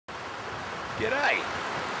G'day.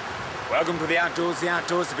 Welcome to the outdoors,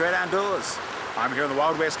 the great outdoors. I'm here on the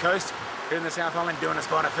Wild West Coast, here in the South Island, doing a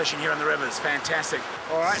spot of fishing here on the rivers. Fantastic.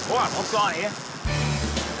 All right, what's on here?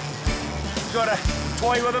 Got a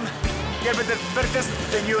toy with them. Get a bit of distance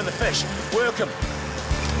between you and the fish. Work them.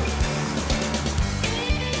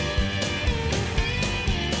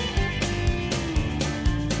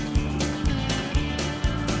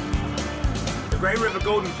 The Grey River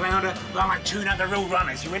Golden Flounder, I like tune out the real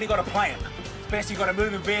runners. You really got to play them. Best you've got a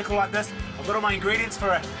moving vehicle like this. I've got all my ingredients for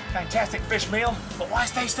a fantastic fish meal, but why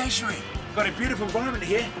stay stationary? Got a beautiful environment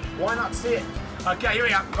here. Why not see it? Okay, here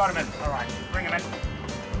we are. Got him in. All right, bring him in.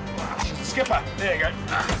 She's a skipper. There you go.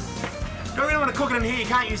 Don't really want to cook it in here. You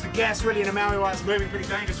can't use the gas really in a Maui while it's moving. Pretty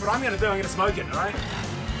dangerous. What I'm going to do, I'm going to smoke it. All right.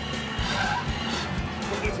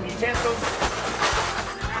 We'll get some utensils.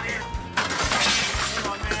 Down here.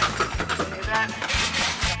 Come on, man. Look at that.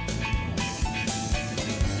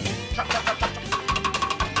 Chop, chop, chop, chop, chop.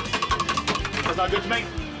 That's no good to me.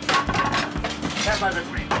 That's no good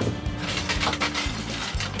to me.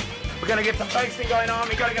 We're gonna get some basting going on.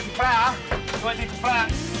 We gotta get some flour. We want to need some flour.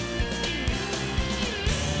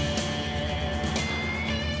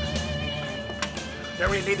 Don't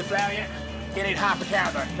really need the flour yet. You need half a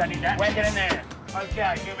cow though. Don't need that. Whack it in there.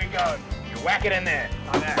 Okay, here we go. You whack it in there.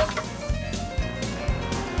 Like that.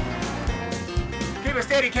 Keep it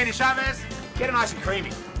steady, Kenny Chavez. Get it nice and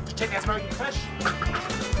creamy. Check that smoking fish.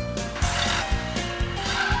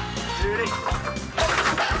 Beauty.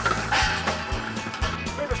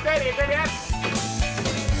 Keep it steady, idiot.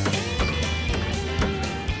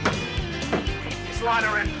 Slide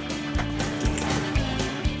her in.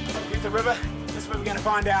 Here's the river. This is where we're going to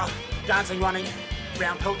find our dancing, running,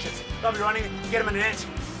 brown pilchards. Lovely running. Get them in a net.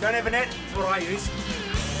 Don't have a net. That's what I use.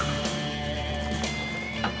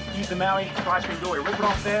 Use the Maui ice cream dory. Rip it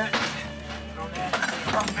off there. On there.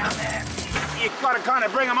 Drop them out there. You've got to kind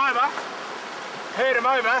of bring them over. Herd them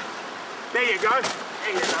over. There you go.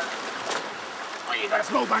 There you go. Oh, you got a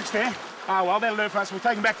small bunch there. Oh, well, that'll do for us. We'll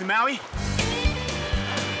take them back to Maui.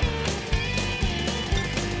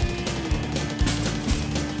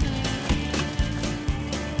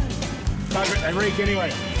 They reek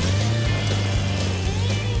anyway.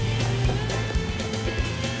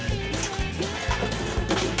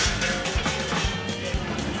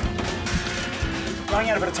 Running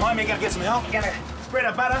out a bit of time, you're going to get some help. We're going to spread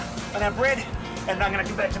our butter on our bread, and I'm going to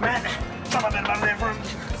give that to Matt. Some of that butter there for him.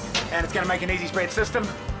 And it's going to make an easy spread system.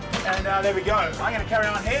 And there we go. I'm going to carry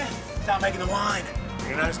on here, start making the wine.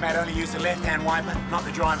 You notice Matt only used the left-hand wiper, not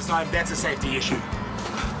the driver's side. That's a safety issue. You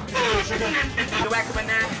whack them in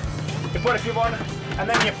there, you put a few on, and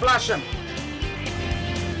then you flush them.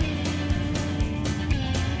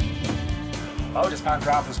 Oh, just can't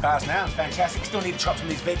draft this fast now. It's fantastic. Still need to chop some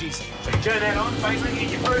of these veggies. So you turn that on, basically,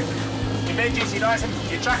 eat your fruit, your veggies, you dice them,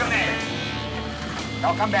 you chuck them there.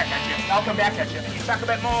 They'll come back at you. They'll come back at you. And you chuck a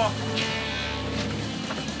bit more.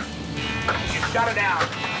 You shut it down.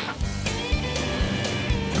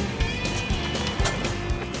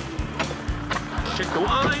 Shake the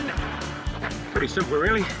wine. Pretty simple,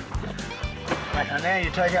 really. And now you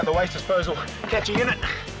take out the waste disposal catcher unit,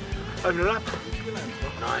 open it up.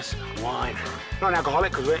 Nice wine. Not an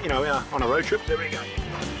alcoholic because we're, we're on a road trip. There we go.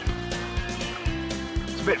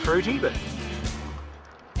 It's a bit fruity, but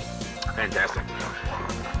fantastic.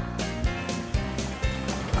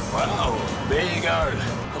 Wow, there you go.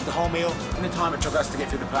 Cooked the whole meal in the time it took us to get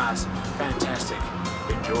through the pass. Fantastic.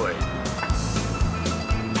 Enjoy.